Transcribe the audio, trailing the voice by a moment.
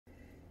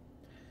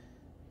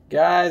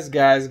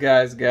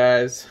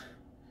Guys.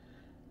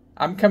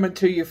 I'm coming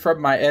to you from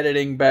my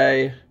editing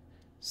bay.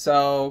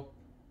 So,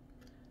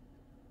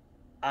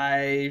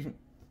 it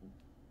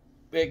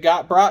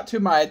got brought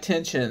to my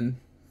attention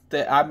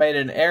that I made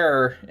an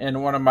error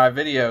in one of my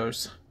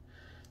videos.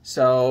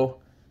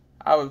 So,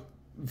 I would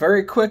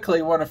very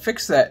quickly want to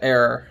fix that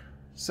error.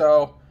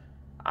 So,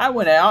 I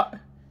went out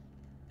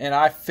and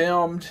I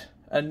filmed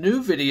a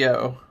new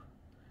video.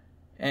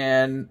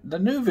 And the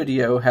new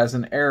video has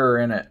an error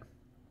in it.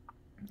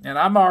 And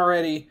I'm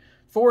already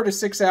 4 to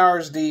 6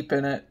 hours deep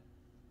in it,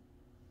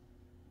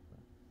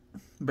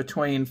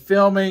 between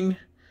filming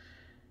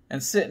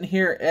and sitting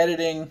here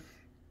editing,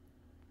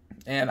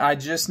 and I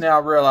just now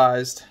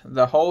realized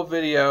the whole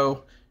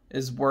video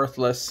is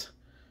worthless.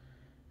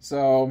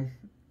 So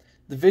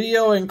the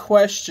video in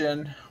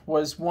question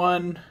was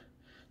one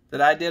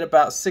that I did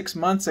about 6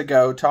 months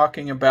ago,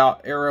 talking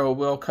about aero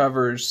wheel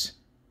covers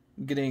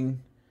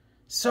getting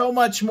so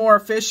much more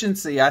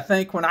efficiency. I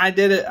think when I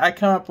did it, I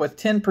come up with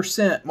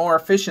 10% more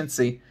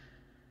efficiency.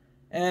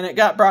 And it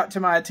got brought to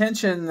my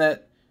attention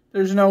that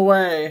there's no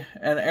way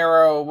an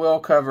aero wheel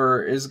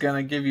cover is going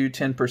to give you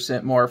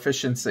 10% more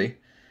efficiency.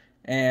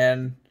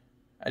 And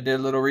I did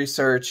a little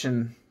research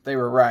and they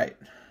were right.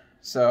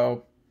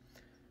 So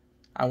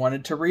I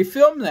wanted to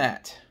refilm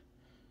that.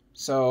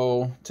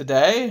 So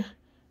today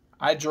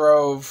I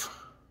drove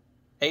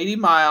 80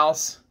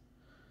 miles.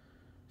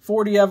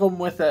 40 of them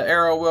with an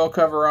aero wheel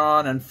cover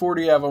on and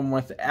 40 of them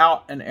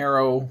without an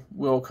aero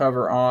wheel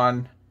cover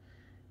on.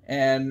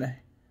 And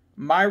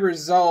my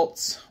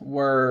results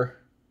were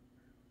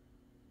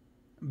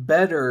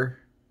better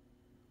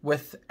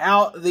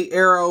without the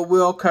aero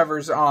wheel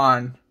covers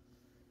on.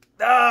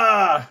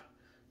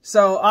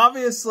 So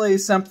obviously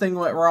something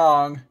went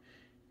wrong,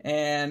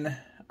 and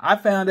I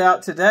found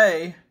out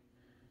today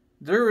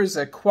there was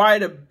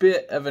quite a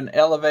bit of an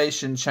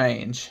elevation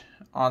change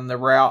on the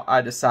route I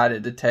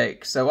decided to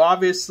take. So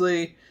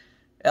obviously,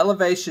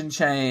 elevation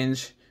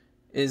change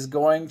is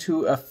going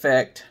to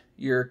affect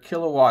your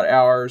kilowatt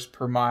hours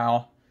per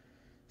mile.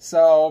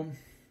 So,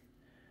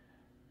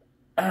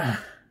 I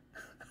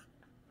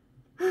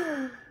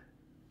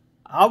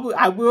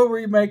will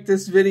remake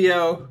this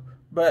video,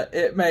 but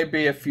it may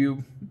be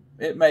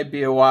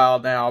a while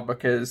now,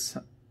 because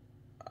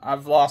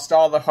I've lost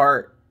all the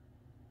heart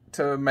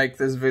to make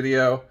this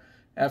video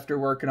after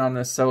working on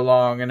this so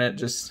long, and it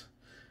just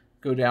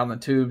go down the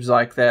tubes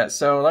like that.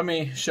 So let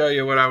me show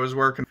you what I was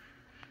working.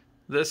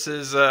 This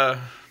is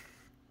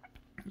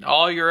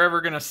all you're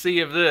ever going to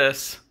see of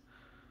this,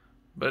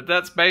 but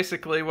that's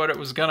basically what it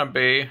was going to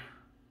be.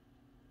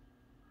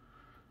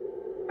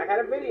 I had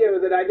a video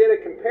that I did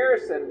a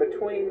comparison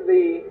between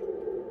the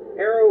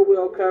aero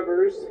wheel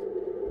covers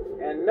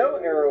and no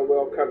aero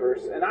wheel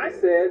covers, and I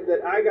said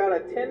that I got a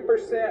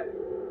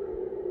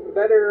 10%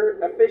 better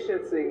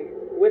efficiency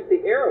with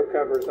the aero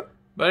covers.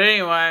 But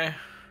anyway,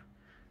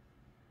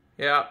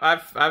 yeah,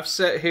 I've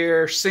sat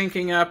here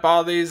syncing up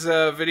all these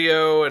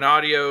video and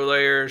audio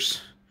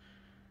layers,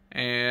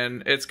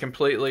 and it's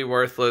completely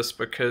worthless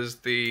because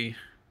the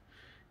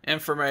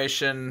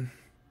information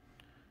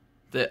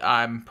that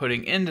I'm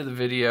putting into the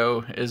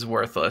video is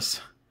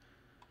worthless.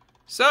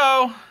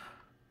 So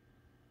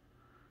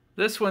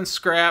this one's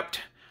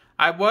scrapped.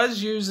 I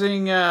was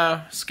using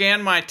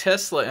Scan My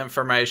Tesla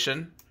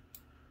information,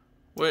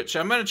 which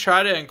I'm going to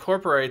try to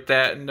incorporate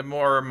that into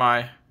more of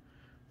my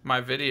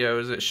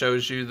videos. It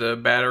shows you the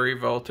battery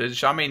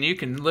voltage. I mean, you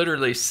can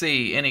literally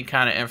see any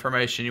kind of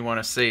information you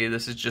want to see.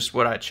 This is just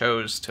what I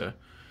chose to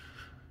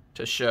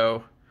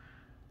show.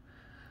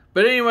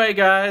 But anyway,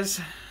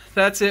 guys,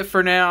 that's it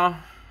for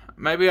now.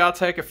 Maybe I'll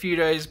take a few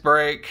days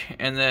break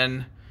and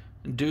then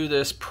do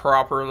this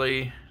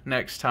properly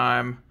next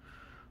time.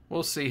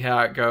 We'll see how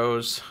it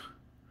goes.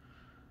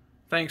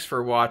 Thanks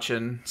for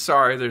watching.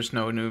 Sorry there's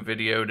no new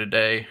video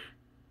today.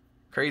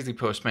 Crazy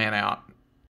Postman out.